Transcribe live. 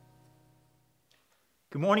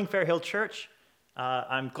Good morning, Fair Hill Church.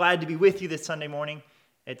 I'm glad to be with you this Sunday morning.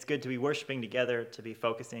 It's good to be worshiping together, to be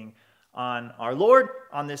focusing on our Lord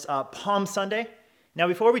on this Palm Sunday. Now,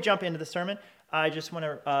 before we jump into the sermon, I just want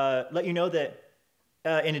to let you know that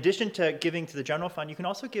in addition to giving to the general fund, you can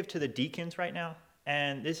also give to the deacons right now.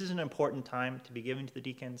 And this is an important time to be giving to the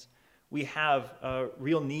deacons. We have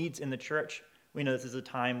real needs in the church. We know this is a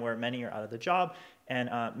time where many are out of the job and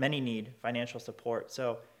many need financial support.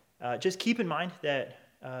 So just keep in mind that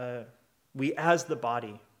we as the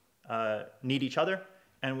body need each other,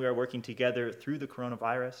 and we are working together through the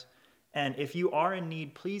coronavirus. And if you are in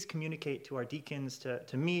need, please communicate to our deacons,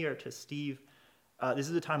 to me or to Steve. This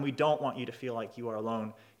is a time we don't want you to feel like you are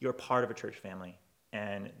alone. You're part of a church family,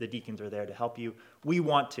 and the deacons are there to help you. We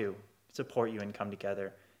want to support you and come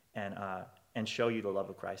together and show you the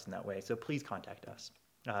love of Christ in that way. So please contact us.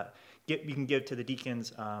 You can give to the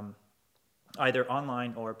deacons either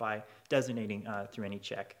online or by designating through any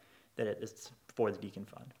check that it is for the deacon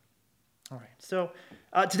fund. All right, so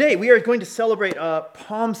today we are going to celebrate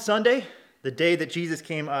Palm Sunday, the day that Jesus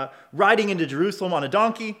came riding into Jerusalem on a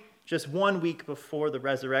donkey, just 1 week before the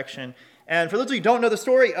resurrection. And for those of you who don't know the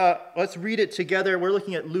story, let's read it together. We're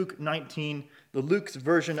looking at Luke 19, Luke's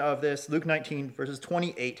version of this, Luke 19, verses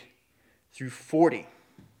 28 through 40.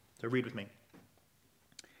 So read with me.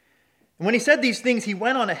 And when he said these things, he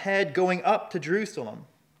went on ahead, going up to Jerusalem.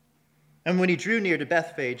 And when he drew near to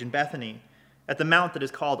Bethphage and Bethany, at the mount that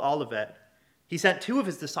is called Olivet, he sent two of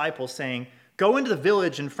his disciples, saying, "Go into the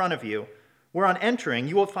village in front of you, where on entering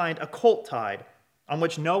you will find a colt tied, on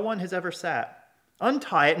which no one has ever sat.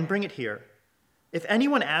 Untie it and bring it here. If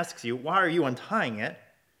anyone asks you, 'Why are you untying it?'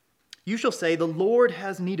 you shall say, 'The Lord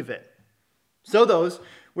has need of it.'" So those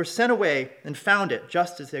were sent away and found it,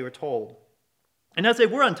 just as they were told. And as they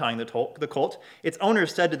were untying the colt, its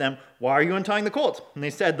owners said to them, "Why are you untying the colt?" And they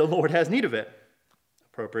said, "The Lord has need of it."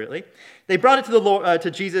 Appropriately, they brought it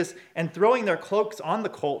to Jesus, and throwing their cloaks on the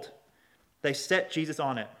colt, they set Jesus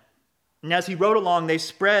on it. And as he rode along, they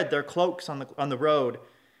spread their cloaks on the road.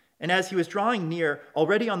 And as he was drawing near,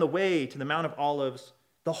 already on the way to the Mount of Olives,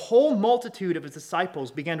 the whole multitude of his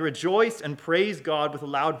disciples began to rejoice and praise God with a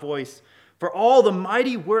loud voice for all the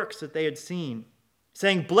mighty works that they had seen,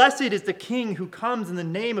 saying, "Blessed is the King who comes in the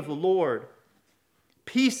name of the Lord.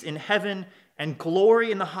 Peace in heaven and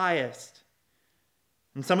glory in the highest."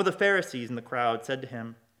 And some of the Pharisees in the crowd said to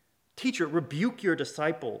him, "Teacher, rebuke your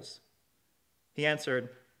disciples." He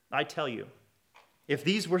answered, "I tell you, if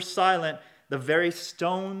these were silent, the very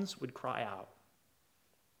stones would cry out."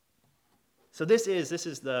 So this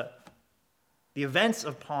is the events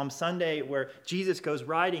of Palm Sunday, where Jesus goes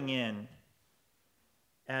riding in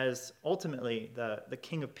as ultimately the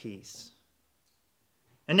King of Peace.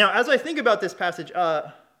 And now, as I think about this passage,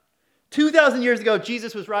 2,000 years ago,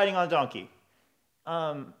 Jesus was riding on a donkey.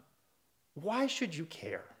 Why should you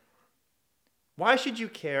care? Why should you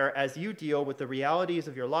care as you deal with the realities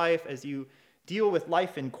of your life, as you deal with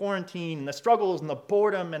life in quarantine, and the struggles and the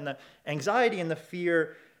boredom and the anxiety and the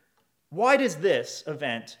fear? Why does this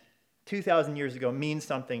event 2,000 years ago mean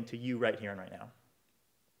something to you right here and right now?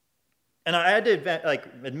 And I had to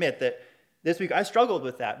admit that this week I struggled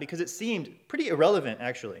with that because it seemed pretty irrelevant,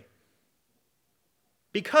 actually.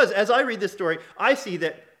 Because as I read this story, I see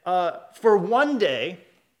that for one day,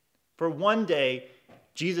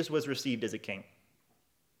 Jesus was received as a king.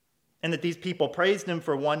 And that these people praised him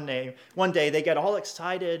for one day. One day they get all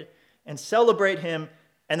excited and celebrate him,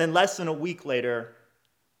 and then less than a week later,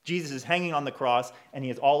 Jesus is hanging on the cross, and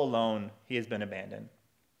he is all alone. He has been abandoned.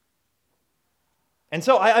 And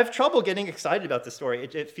so I have trouble getting excited about this story.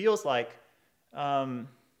 It feels like a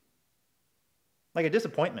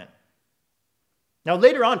disappointment. Now,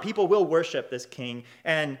 later on, people will worship this king,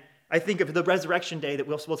 and I think of the resurrection day that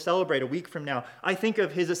we'll celebrate a week from now. I think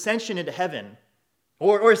of his ascension into heaven,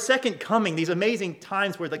 or his second coming, these amazing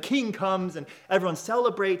times where the king comes and everyone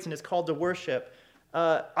celebrates and is called to worship.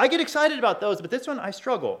 I get excited about those, but this one I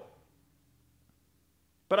struggle.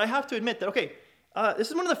 But I have to admit that, this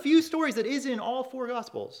is one of the few stories that is in all four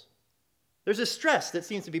Gospels. There's a stress that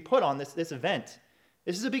seems to be put on this event.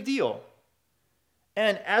 This is a big deal.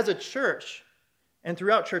 And as a church, and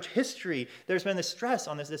throughout church history, there's been this stress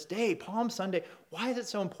on this day, Palm Sunday. Why is it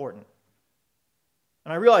so important?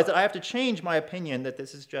 And I realize that I have to change my opinion that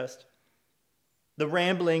this is just the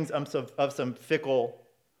ramblings of some fickle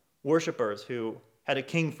worshipers who had a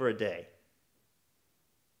king for a day.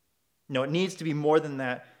 No, it needs to be more than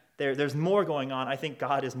that. There's more going on. I think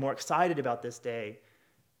God is more excited about this day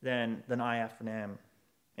than I am.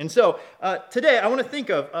 And so today I want to think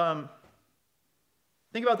about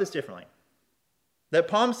this differently. That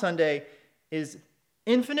Palm Sunday is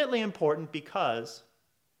infinitely important because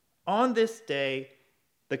On this day,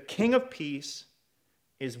 the King of Peace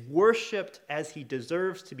is worshipped as he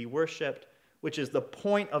deserves to be worshipped, which is the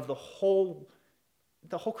point of the whole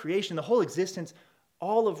creation, the whole existence,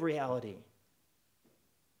 all of reality.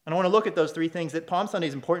 And I want to look at those three things. That Palm Sunday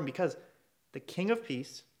is important because the King of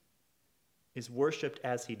Peace is worshipped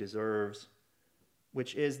as he deserves,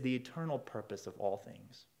 which is the eternal purpose of all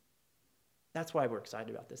things. That's why we're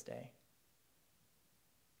excited about this day.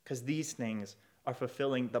 Because these things are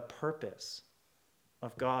fulfilling the purpose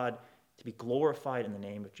of God to be glorified in the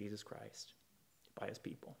name of Jesus Christ by his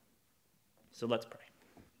people. So let's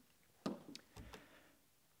pray.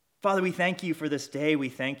 Father, we thank you for this day. We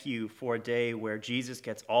thank you for a day where Jesus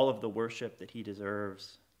gets all of the worship that he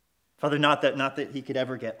deserves. Father, not that he could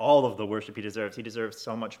ever get all of the worship he deserves. He deserves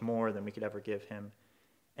so much more than we could ever give him.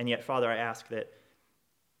 And yet, Father, I ask that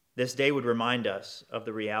this day would remind us of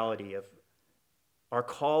the reality of our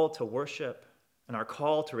call to worship and our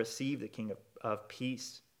call to receive the King of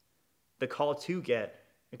Peace, the call to get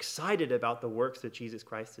excited about the works that Jesus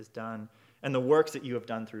Christ has done and the works that you have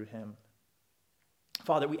done through him.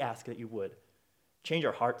 Father, we ask that you would change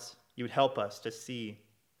our hearts. You would help us to see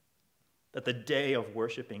that the day of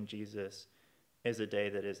worshiping Jesus is a day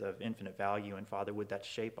that is of infinite value. And Father, would that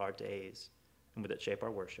shape our days and would that shape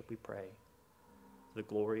our worship, we pray. For the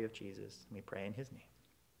glory of Jesus, and we pray in his name.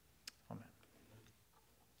 Amen.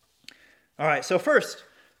 All right, so first,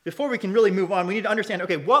 before we can really move on, we need to understand,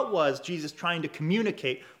 okay, what was Jesus trying to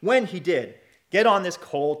communicate when he did get on this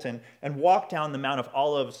colt and walk down the Mount of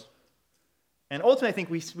Olives? And ultimately, I think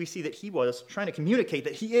we see that he was trying to communicate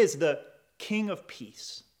that he is the King of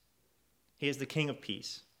Peace. He is the King of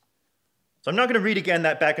Peace. So I'm not going to read again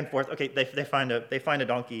that back and forth. Okay, they find a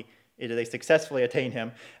donkey. They successfully attain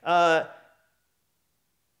him. And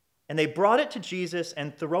they brought it to Jesus,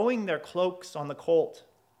 and throwing their cloaks on the colt,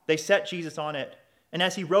 they set Jesus on it. And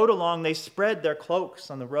as he rode along, they spread their cloaks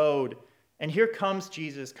on the road. And here comes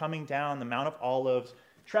Jesus coming down the Mount of Olives,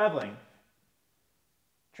 traveling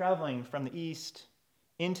from the east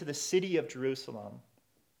into the city of Jerusalem,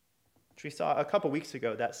 which we saw a couple weeks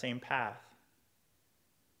ago, that same path.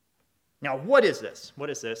 Now, what is this? What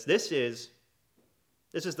is this? This is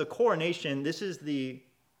the coronation. This is the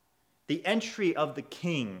entry of the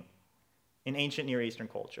king in ancient Near Eastern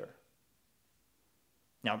culture.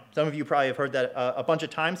 Now, some of you probably have heard that a bunch of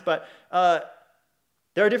times, but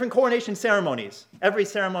there are different coronation ceremonies. Every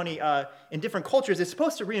ceremony in different cultures is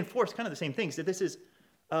supposed to reinforce kind of the same things, that this is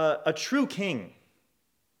a true king,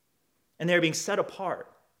 and they're being set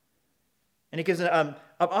apart. And it gives an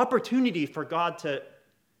opportunity for God to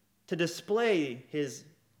display his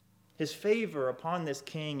favor upon this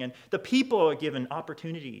king, and the people are given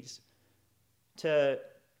opportunities to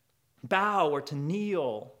bow or to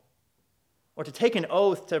kneel or to take an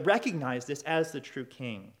oath to recognize this as the true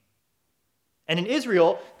king. And in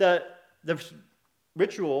Israel, the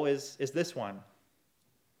ritual is this one,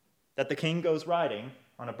 that the king goes riding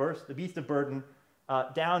on the beast of burden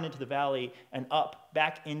down into the valley and up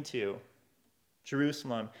back into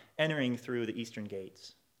Jerusalem, entering through the eastern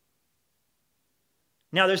gates.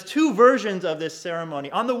 Now, there's two versions of this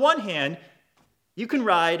ceremony. On the one hand, you can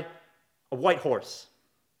ride a white horse.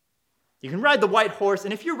 You can ride the white horse,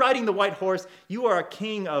 and if you're riding the white horse, you are a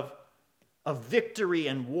king of victory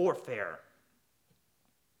and warfare.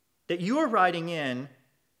 That you are riding in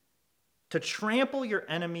to trample your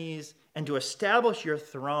enemies and to establish your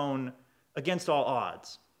throne against all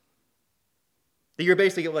odds. That you're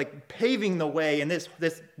basically like paving the way, and this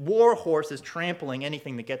war horse is trampling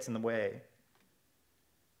anything that gets in the way.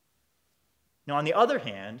 Now, on the other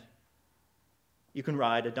hand, you can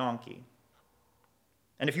ride a donkey.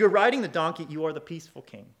 And if you're riding the donkey, you are the peaceful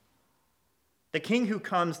king. The king who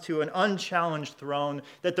comes to an unchallenged throne,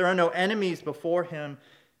 that there are no enemies before him,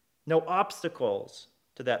 no obstacles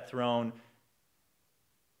to that throne.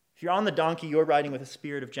 If you're on the donkey, you're riding with a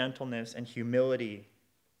spirit of gentleness and humility.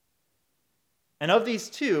 And of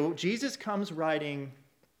these two, Jesus comes riding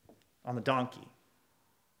on the donkey.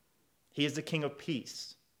 He is the King of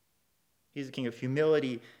peace. He is the King of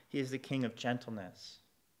humility. He is the King of gentleness.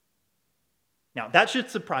 Now, that should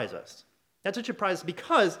surprise us. That should surprise us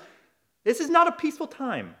because this is not a peaceful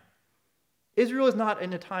time. Israel is not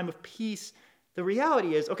in a time of peace. The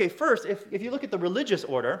reality is, okay, first, if you look at the religious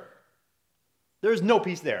order, there's no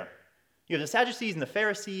peace there. You have the Sadducees and the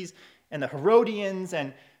Pharisees and the Herodians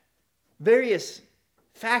and various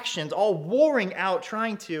factions all warring out,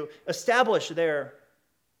 trying to establish their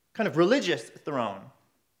kind of religious throne.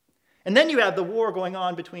 And then you have the war going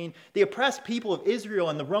on between the oppressed people of Israel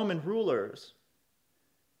and the Roman rulers.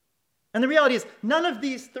 And the reality is, none of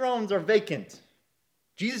these thrones are vacant.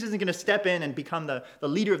 Jesus isn't going to step in and become the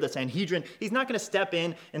leader of the Sanhedrin. He's not going to step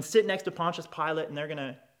in and sit next to Pontius Pilate and they're going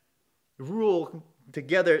to rule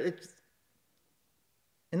together.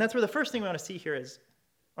 And that's where the first thing we want to see here is,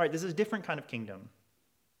 all right, this is a different kind of kingdom.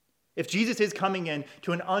 If Jesus is coming in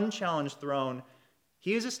to an unchallenged throne,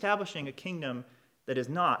 he is establishing a kingdom that is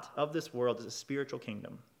not of this world, it's a spiritual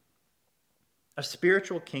kingdom. A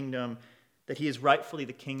spiritual kingdom that he is rightfully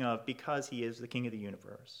the king of because he is the king of the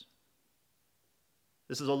universe.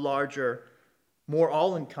 This is a larger, more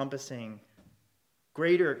all-encompassing,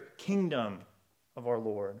 greater kingdom of our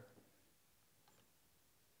Lord.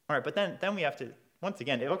 All right, but then we have to, once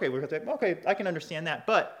again, okay, I can understand that,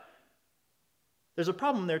 but there's a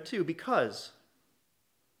problem there too, because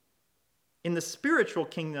in the spiritual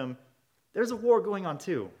kingdom, there's a war going on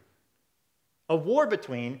too. A war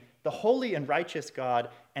between the holy and righteous God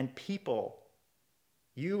and people,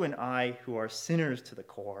 you and I, who are sinners to the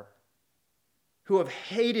core, who have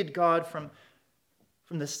hated God from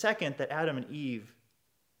the second that Adam and Eve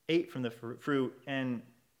ate from the fruit, and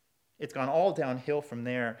it's gone all downhill from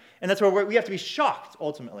there. And that's where we have to be shocked,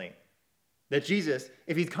 ultimately, that Jesus,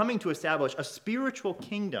 if he's coming to establish a spiritual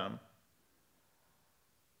kingdom,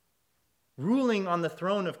 ruling on the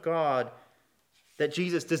throne of God, that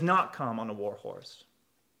Jesus does not come on a war horse.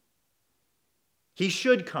 He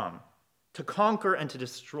should come to conquer and to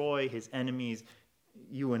destroy his enemies,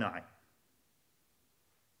 you and I.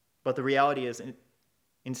 But the reality is,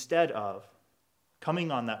 instead of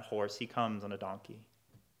coming on that horse, he comes on a donkey.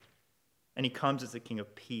 And he comes as the King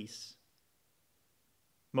of peace.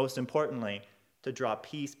 Most importantly, to draw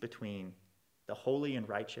peace between the holy and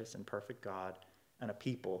righteous and perfect God and a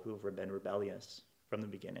people who have been rebellious from the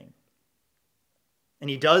beginning. And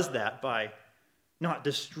he does that by not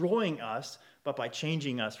destroying us, but by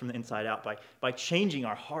changing us from the inside out, by changing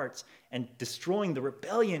our hearts and destroying the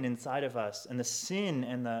rebellion inside of us and the sin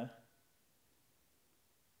and the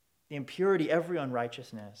impurity, every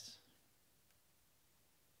unrighteousness.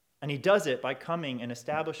 And he does it by coming and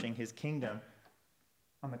establishing his kingdom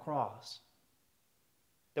on the cross.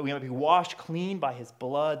 That we might be washed clean by his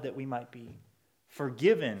blood, that we might be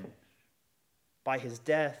forgiven by his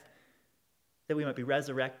death, that we might be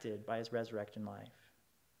resurrected by his resurrection life.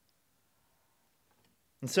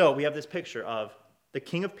 And so we have this picture of the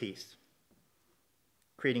King of peace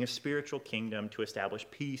creating a spiritual kingdom to establish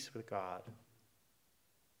peace with God.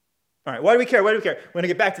 All right, why do we care? Why do we care? We're going to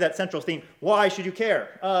get back to that central theme. Why should you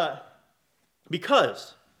care?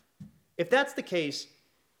 Because if that's the case,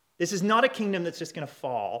 this is not a kingdom that's just going to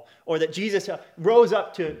fall, or that Jesus rose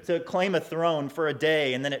up to claim a throne for a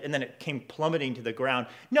day and then it came plummeting to the ground.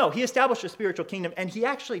 No, he established a spiritual kingdom, and he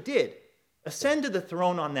actually did ascend to the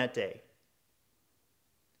throne on that day.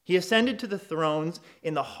 He ascended to the thrones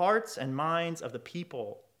in the hearts and minds of the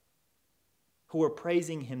people who were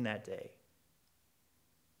praising him that day.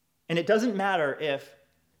 And it doesn't matter if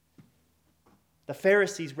the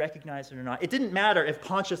Pharisees recognized it or not. It didn't matter if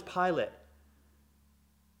Pontius Pilate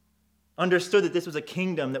understood that this was a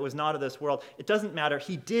kingdom that was not of this world. It doesn't matter.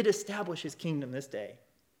 He did establish his kingdom this day.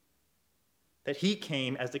 That he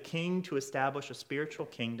came as the king to establish a spiritual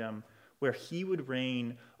kingdom where he would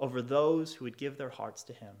reign over those who would give their hearts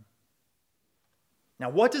to him. Now,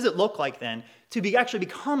 what does it look like then to actually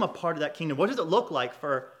become a part of that kingdom? What does it look like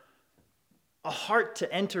for a heart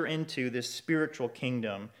to enter into this spiritual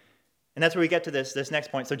kingdom? And that's where we get to this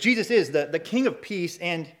next point. So Jesus is the King of peace,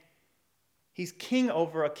 and he's king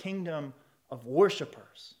over a kingdom of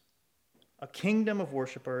worshipers. A kingdom of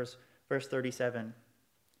worshipers, verse 37.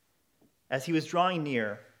 As he was drawing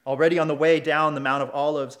near, already on the way down the Mount of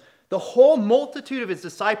Olives, the whole multitude of his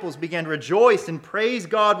disciples began to rejoice and praise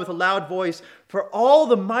God with a loud voice for all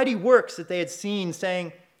the mighty works that they had seen,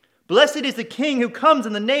 saying, "Blessed is the King who comes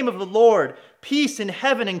in the name of the Lord, peace in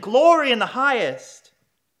heaven and glory in the highest."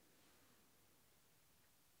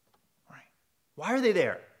 All right. Why are they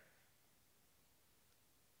there?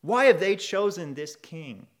 Why have they chosen this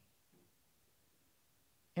king?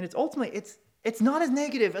 And it's ultimately, it's not as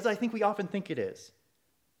negative as I think we often think it is.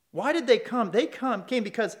 Why did they come? They came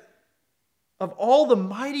because of all the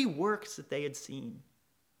mighty works that they had seen.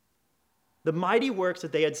 The mighty works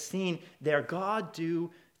that they had seen their God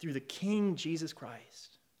do through the King Jesus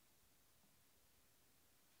Christ.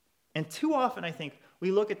 And too often, I think,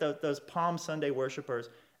 we look at those Palm Sunday worshipers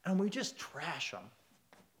and we just trash them.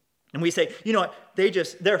 And we say, you know what,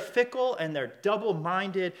 they're fickle and they're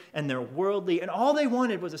double-minded and they're worldly, and all they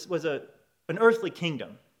wanted was an earthly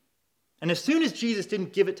kingdom. And as soon as Jesus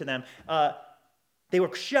didn't give it to them, they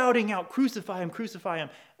were shouting out, "Crucify him, crucify him."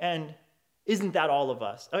 And isn't that all of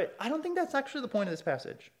us? I don't think that's actually the point of this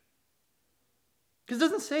passage. Because it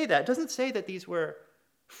doesn't say that. It doesn't say that these were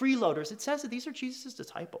freeloaders. It says that these are Jesus'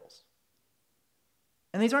 disciples.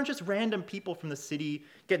 And these aren't just random people from the city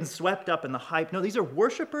getting swept up in the hype. No, these are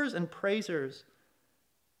worshipers and praisers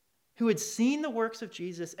who had seen the works of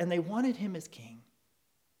Jesus and they wanted him as king.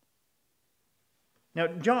 Now,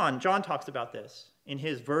 John talks about this in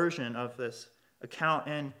his version of this account,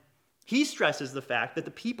 and he stresses the fact that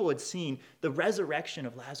the people had seen the resurrection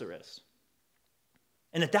of Lazarus.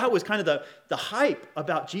 And that was kind of the hype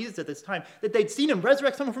about Jesus at this time, that they'd seen him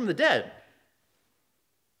resurrect someone from the dead.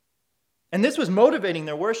 And this was motivating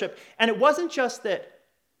their worship. And it wasn't just that,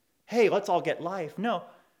 hey, let's all get life. No,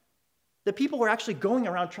 the people were actually going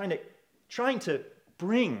around trying to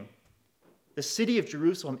bring the city of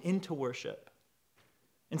Jerusalem into worship.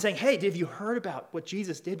 And saying, hey, have you heard about what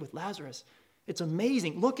Jesus did with Lazarus? It's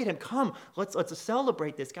amazing. Look at him. Come, let's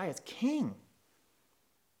celebrate this guy as king.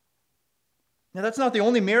 Now, that's not the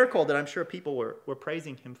only miracle that I'm sure people were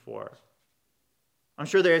praising him for. I'm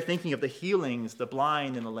sure they're thinking of the healings, the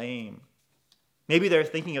blind and the lame. Maybe they're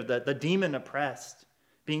thinking of the demon-oppressed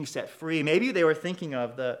being set free. Maybe they were thinking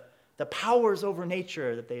of the powers over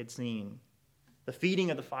nature that they had seen. The feeding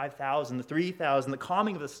of the 5,000, the 3,000, the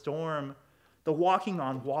calming of the storm, the walking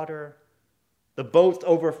on water, the boats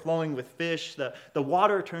overflowing with fish, the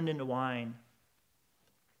water turned into wine.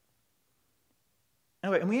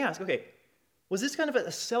 Anyway, and we ask, okay, was this kind of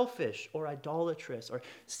a selfish or idolatrous or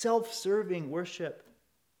self-serving worship?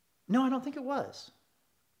 No, I don't think it was.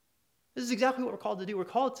 This is exactly what we're called to do. We're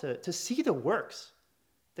called to see the works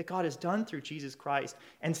that God has done through Jesus Christ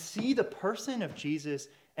and see the person of Jesus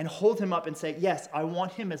and hold him up and say, yes, I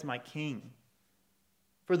want him as my king.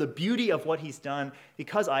 For the beauty of what he's done,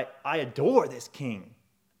 because I adore this king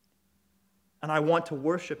and I want to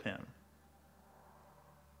worship him.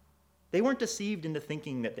 They weren't deceived into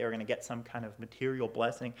thinking that they were going to get some kind of material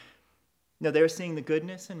blessing. No, they were seeing the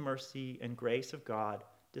goodness and mercy and grace of God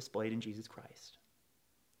displayed in Jesus Christ.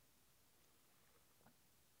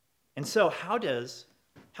 And so how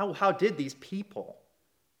did these people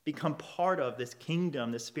become part of this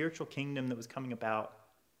kingdom, this spiritual kingdom that was coming about?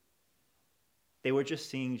 They were just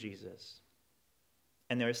seeing Jesus,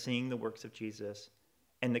 and they were seeing the works of Jesus,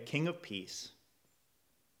 and the King of Peace,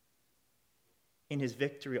 in his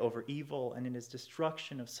victory over evil and in his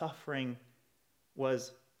destruction of suffering,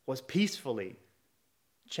 was peacefully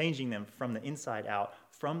changing them from the inside out,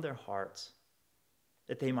 from their hearts,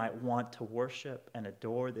 that they might want to worship and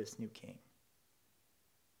adore this new king.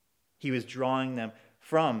 He was drawing them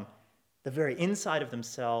from the very inside of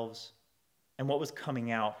themselves, and what was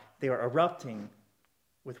coming out, they were erupting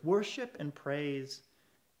with worship and praise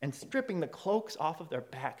and stripping the cloaks off of their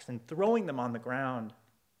backs and throwing them on the ground,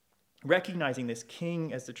 recognizing this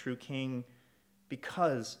king as the true king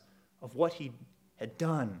because of what he had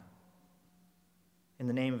done in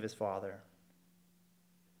the name of his Father.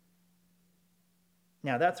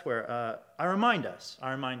 Now that's where I remind us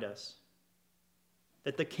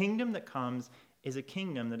that the kingdom that comes is a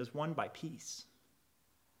kingdom that is won by peace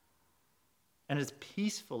and is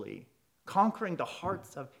peacefully conquering the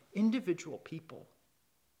hearts of individual people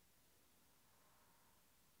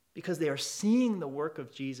because they are seeing the work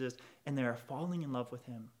of Jesus and they are falling in love with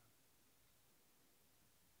him.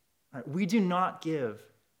 Right, we do not give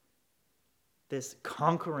this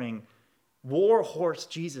conquering war horse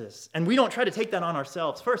Jesus, and we don't try to take that on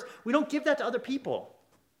ourselves. First, we don't give that to other people.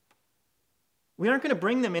 We aren't going to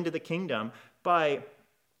bring them into the kingdom by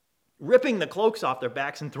ripping the cloaks off their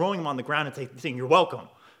backs and throwing them on the ground and saying, you're welcome.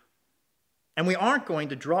 And we aren't going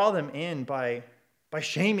to draw them in by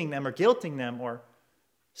shaming them or guilting them or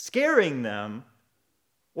scaring them.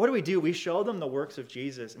 What do? We show them the works of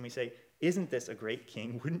Jesus and we say, isn't this a great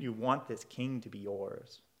king? Wouldn't you want this king to be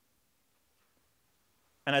yours?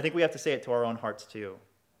 And I think we have to say it to our own hearts too.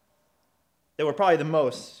 That we're probably the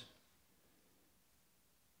most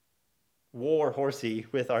war horsey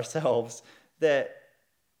with ourselves, that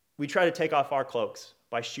we try to take off our cloaks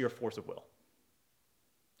by sheer force of will.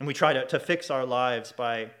 And we try to fix our lives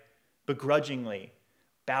by begrudgingly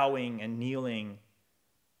bowing and kneeling,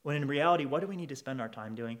 when in reality, what do we need to spend our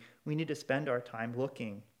time doing? We need to spend our time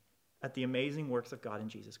looking at the amazing works of God in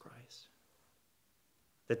Jesus Christ.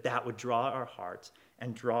 That would draw our hearts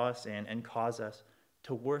and draw us in and cause us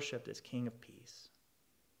to worship this King of Peace.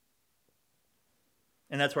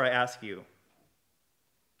 And that's where I ask you,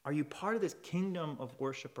 are you part of this kingdom of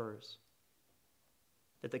worshipers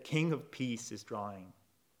that the King of Peace is drawing?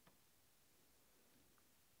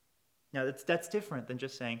 Now, that's different than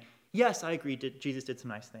just saying, yes, I agree, Jesus did some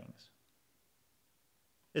nice things.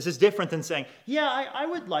 This is different than saying, yeah, I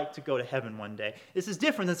would like to go to heaven one day. This is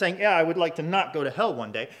different than saying, yeah, I would like to not go to hell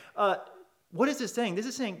one day. What is this saying? This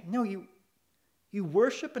is saying, no, You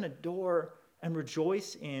worship and adore and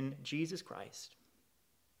rejoice in Jesus Christ.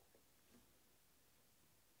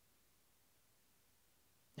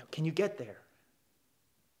 Now, can you get there?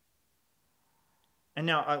 And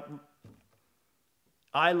now,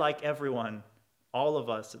 I like everyone, all of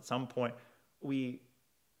us, at some point,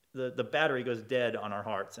 the battery goes dead on our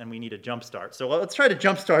hearts, and we need a jump start. So let's try to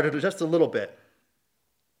jump start it just a little bit.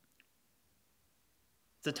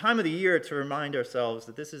 It's a time of the year to remind ourselves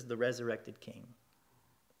that this is the resurrected King.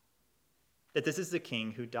 That this is the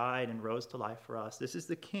King who died and rose to life for us. This is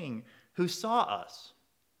the King who saw us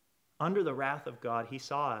under the wrath of God. He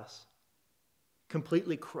saw us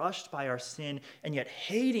completely crushed by our sin and yet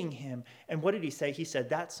hating him. And what did he say? He said,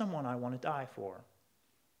 that's someone I want to die for.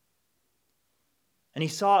 And he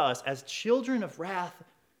saw us as children of wrath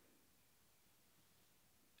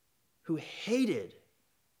who hated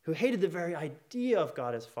the very idea of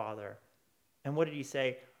God as Father. And what did he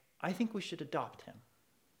say? I think we should adopt him.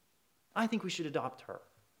 I think we should adopt her.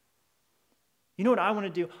 You know what I want to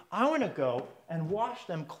do? I want to go and wash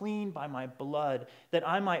them clean by my blood, that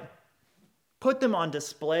I might put them on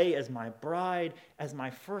display as my bride, as my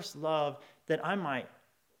first love, that I might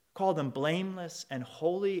call them blameless and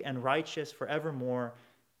holy and righteous forevermore,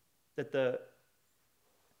 that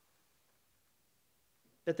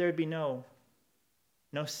there'd be no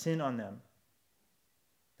sin on them.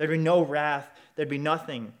 There'd be no wrath. There'd be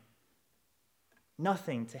nothing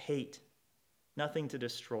to hate, nothing to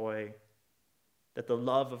destroy, that the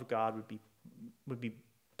love of God would be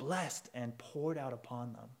blessed and poured out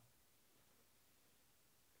upon them.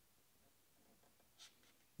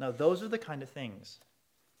 Now, those are the kind of things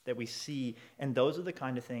that we see, and those are the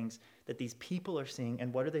kind of things that these people are seeing.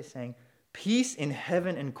 And what are they saying? Peace in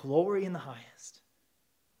heaven and glory in the highest.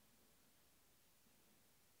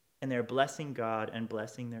 And they're blessing God and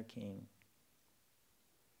blessing their King.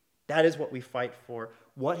 That is what we fight for.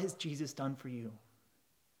 What has Jesus done for you?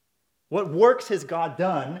 What works has God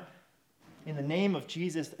done in the name of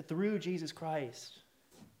Jesus, through Jesus Christ?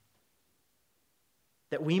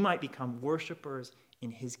 That we might become worshipers in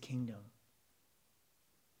his kingdom.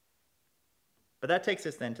 But that takes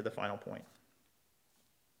us then to the final point.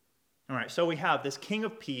 All right, so we have this King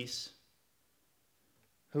of Peace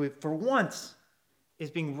who, for once, is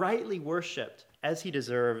being rightly worshipped as he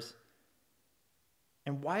deserves.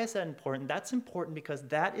 And why is that important? That's important because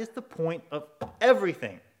that is the point of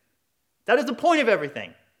everything. That is the point of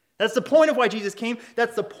everything. That's the point of why Jesus came.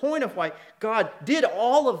 That's the point of why God did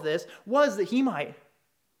all of this, was that he might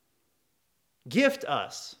gift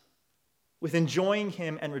us with enjoying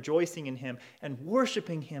him and rejoicing in him and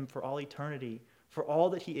worshiping him for all eternity, for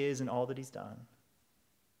all that he is and all that he's done.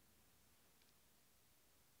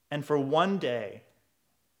 And for one day,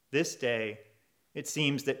 this day, it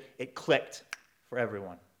seems that it clicked for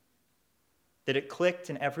everyone. That it clicked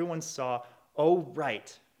and everyone saw, oh,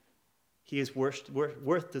 right, he is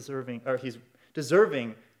worth deserving, or he's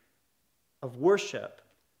deserving of worship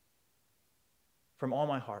from all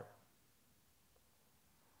my heart.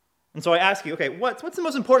 And so I ask you, okay, what's the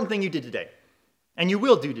most important thing you did today? And you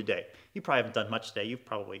will do today. You probably haven't done much today. You've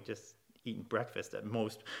probably just eaten breakfast at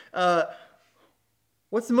most.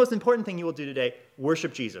 What's the most important thing you will do today?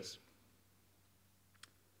 Worship Jesus.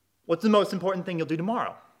 What's the most important thing you'll do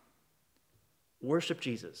tomorrow? Worship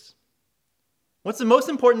Jesus. What's the most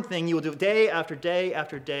important thing you will do day after day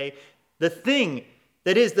after day? The thing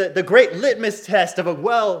that is the great litmus test of a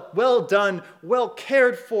well done, well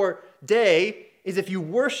cared for day is if you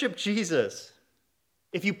worship Jesus,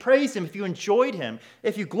 if you praised him, if you enjoyed him,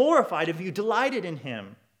 if you glorified, if you delighted in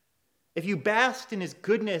him, if you basked in his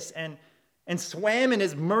goodness and swam in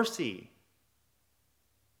his mercy.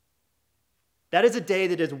 That is a day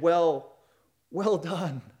that is well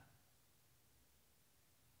done.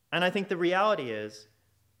 And I think the reality is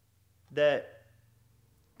that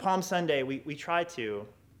Palm Sunday, we try to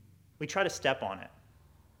step on it.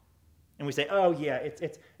 And we say, oh yeah,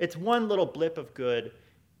 it's one little blip of good,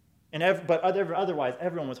 but otherwise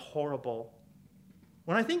everyone was horrible.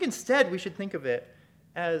 When I think instead we should think of it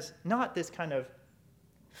as not this kind of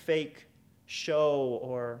fake show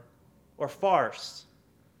or farce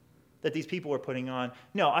that these people were putting on.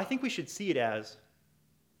 No, I think we should see it as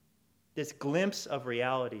this glimpse of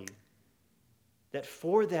reality that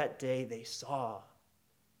for that day they saw.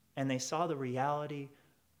 And they saw the reality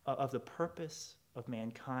of the purpose of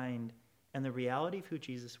mankind and the reality of who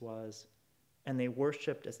Jesus was, and they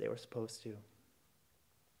worshiped as they were supposed to.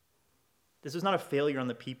 This was not a failure on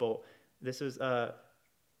the people. This was, I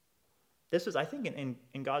think,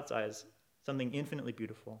 in God's eyes, something infinitely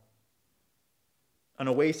beautiful. An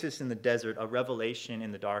oasis in the desert, a revelation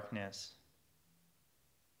in the darkness.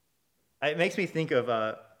 It makes me think of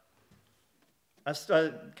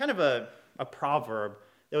kind of a proverb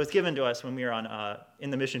that was given to us when we were in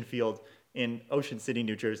the mission field in Ocean City,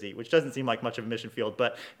 New Jersey, which doesn't seem like much of a mission field,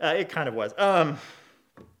 but it kind of was.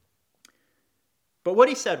 But what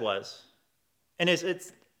he said was, and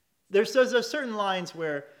there's certain lines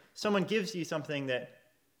where someone gives you something that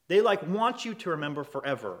they want you to remember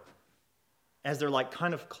forever as their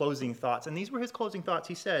kind of closing thoughts. And these were his closing thoughts.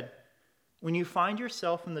 He said, "When you find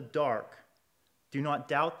yourself in the dark, do not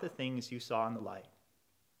doubt the things you saw in the light."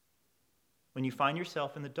 When you find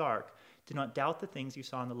yourself in the dark, do not doubt the things you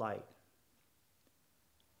saw in the light.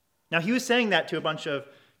 Now, he was saying that to a bunch of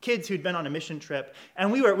kids who'd been on a mission trip,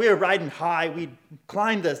 and we were riding high. We'd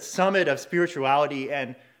climbed the summit of spirituality,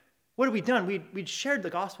 and what had we done? We'd shared the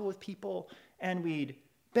gospel with people, and we'd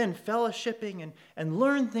been fellowshipping and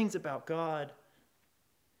learned things about God.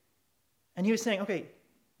 And he was saying, okay,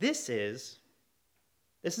 this is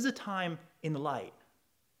a time in the light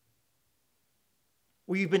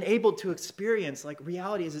where you've been able to experience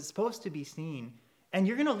reality as it's supposed to be seen, and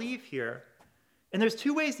you're going to leave here. And there's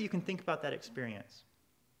two ways that you can think about that experience.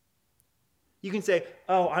 You can say,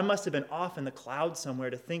 oh, I must have been off in the clouds somewhere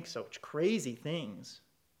to think such crazy things.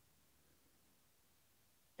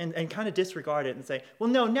 And kind of disregard it and say, well,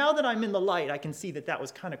 no, now that I'm in the light, I can see that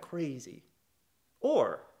was kind of crazy.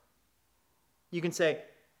 Or you can say,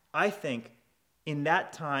 I think in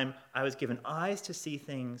that time I was given eyes to see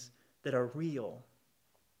things that are real,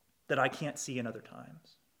 that I can't see in other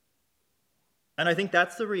times. And I think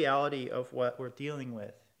that's the reality of what we're dealing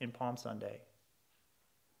with in Palm Sunday.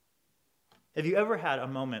 Have you ever had a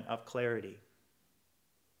moment of clarity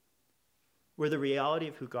where the reality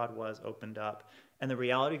of who God was opened up, and the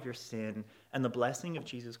reality of your sin, and the blessing of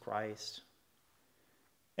Jesus Christ?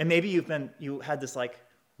 And maybe you had this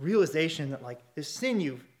realization that this sin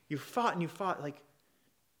you fought, you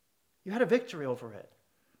had a victory over it.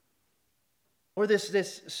 Or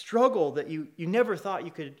this struggle that you never thought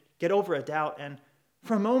you could get over a doubt, and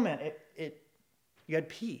for a moment you had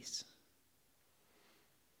peace.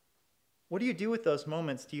 What do you do with those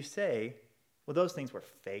moments? Do you say, well, those things were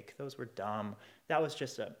fake, those were dumb, that was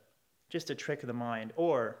just a trick of the mind?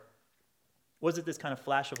 Or was it this kind of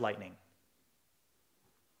flash of lightning?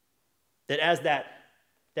 That as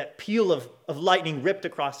that peal of lightning ripped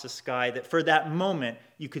across the sky, that for that moment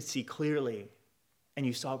you could see clearly and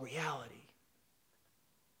you saw reality.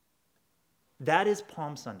 That is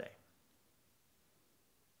Palm Sunday.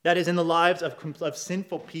 That is in the lives of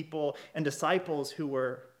sinful people and disciples who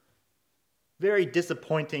were very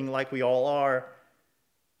disappointing, like we all are.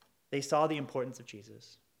 They saw the importance of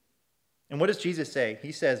Jesus. And what does Jesus say?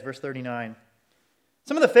 He says, verse 39,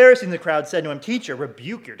 some of the Pharisees in the crowd said to him, "Teacher,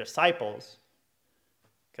 rebuke your disciples,"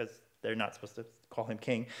 because they're not supposed to call him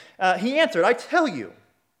king. He answered, "I tell you,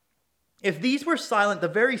 if these were silent, the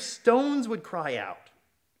very stones would cry out."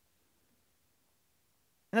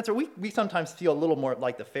 And that's where we sometimes feel a little more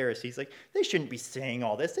like the Pharisees. They shouldn't be saying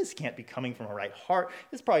all this. This can't be coming from a right heart.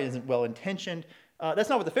 This probably isn't well-intentioned. That's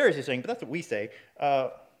not what the Pharisees are saying, but that's what we say.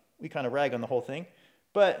 We kind of rag on the whole thing.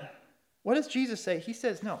 But what does Jesus say? He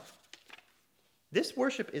says, no, this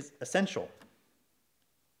worship is essential.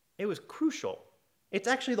 It was crucial. It's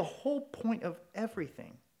actually the whole point of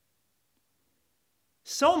everything.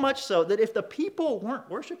 So much so that if the people weren't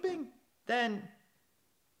worshiping, then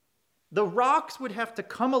the rocks would have to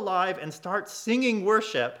come alive and start singing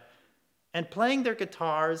worship and playing their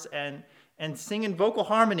guitars and singing vocal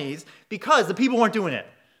harmonies because the people weren't doing it.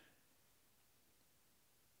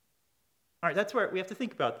 All right, that's where we have to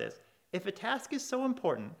think about this. If a task is so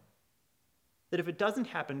important that if it doesn't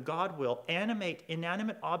happen, God will animate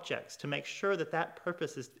inanimate objects to make sure that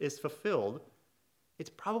purpose is fulfilled, it's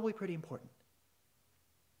probably pretty important.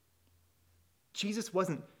 Jesus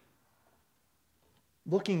wasn't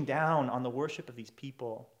looking down on the worship of these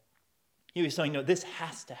people. He was saying, no, this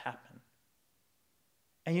has to happen.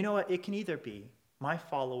 And you know what? It can either be my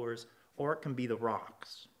followers or it can be the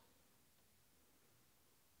rocks.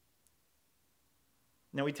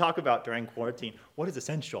 Now, we talk about during quarantine, what is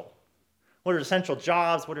essential? What are essential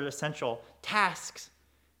jobs? What are essential tasks?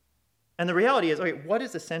 And the reality is, okay, what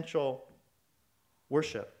is essential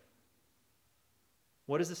worship?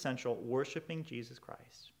 What is essential? Worshiping Jesus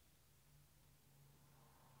Christ.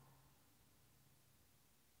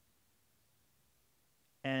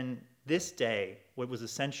 And this day, what was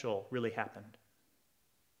essential really happened.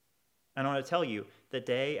 And I want to tell you that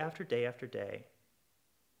day after day after day,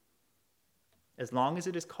 as long as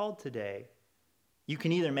it is called today, you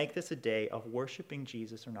can either make this a day of worshiping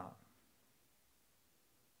Jesus or not.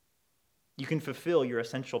 You can fulfill your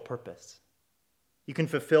essential purpose. You can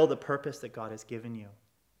fulfill the purpose that God has given you.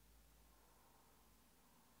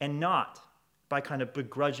 and not by kind of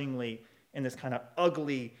begrudgingly in this kind of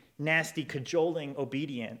ugly, nasty, cajoling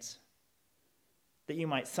obedience that you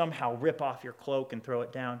might somehow rip off your cloak and throw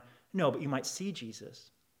it down. No, but you might see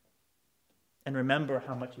Jesus and remember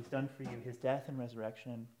how much he's done for you, his death and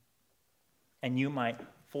resurrection. And you might,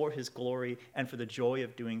 for his glory and for the joy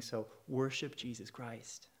of doing so, worship Jesus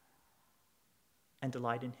Christ and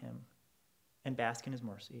delight in him and bask in his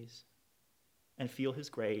mercies and feel his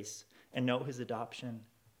grace and know his adoption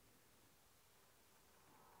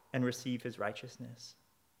and receive his righteousness.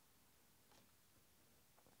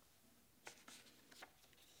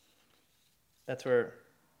 That's where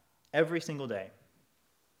every single day,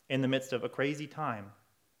 in the midst of a crazy time,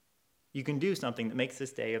 you can do something that makes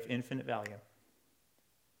this day of infinite value.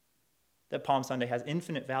 That Palm Sunday has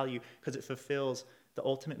infinite value because it fulfills the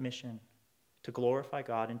ultimate mission to glorify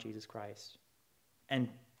God in Jesus Christ. And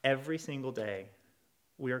every single day,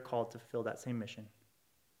 we are called to fulfill that same mission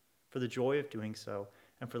for the joy of doing so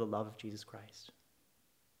and for the love of Jesus Christ.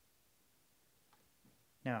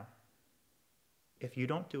 Now, if you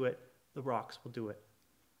don't do it, the rocks will do it.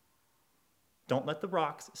 Don't let the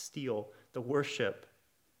rocks steal the worship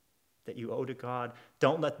that you owe to God.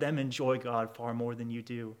 Don't let them enjoy God far more than you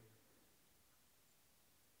do.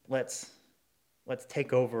 Let's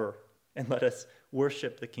take over and let us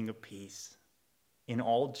worship the King of Peace in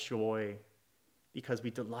all joy because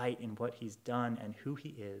we delight in what he's done and who he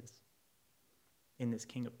is in this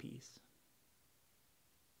King of Peace.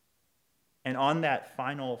 And on that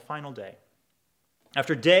final day,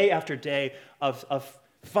 after day of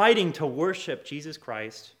fighting to worship Jesus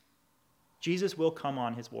Christ, Jesus will come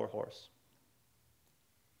on his war horse.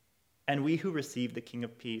 And we who receive the King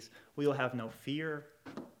of Peace, we will have no fear,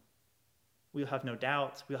 we will have no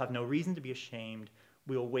doubts, we will have no reason to be ashamed.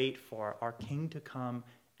 We will wait for our King to come,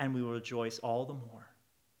 and we will rejoice all the more.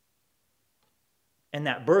 And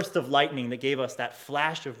that burst of lightning that gave us that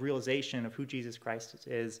flash of realization of who Jesus Christ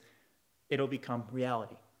is, it'll become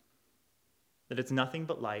reality. That it's nothing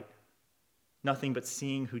but light, nothing but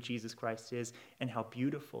seeing who Jesus Christ is and how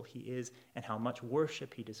beautiful he is and how much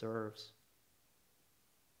worship he deserves.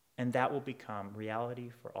 And that will become reality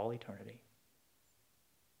for all eternity.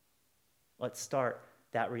 Let's start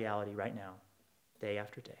that reality right now, day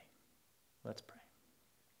after day. Let's pray.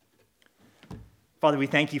 Father, we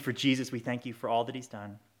thank you for Jesus. We thank you for all that he's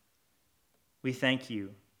done. We thank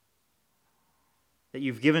you that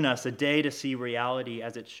you've given us a day to see reality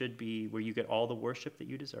as it should be, where you get all the worship that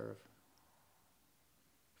you deserve.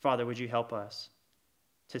 Father, would you help us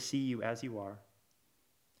to see you as you are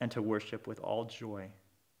and to worship with all joy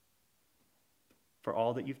for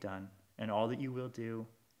all that you've done and all that you will do.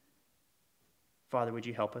 Father, would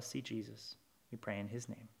you help us see Jesus? We pray in his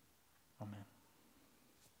name. Amen.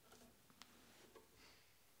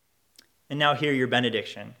 And now hear your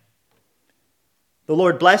benediction. The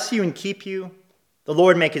Lord bless you and keep you. The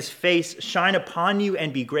Lord make his face shine upon you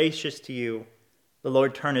and be gracious to you. The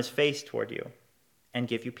Lord turn his face toward you and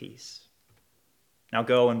give you peace. Now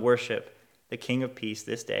go and worship the King of Peace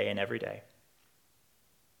this day and every day.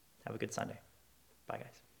 Have a good Sunday. Bye,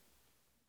 guys.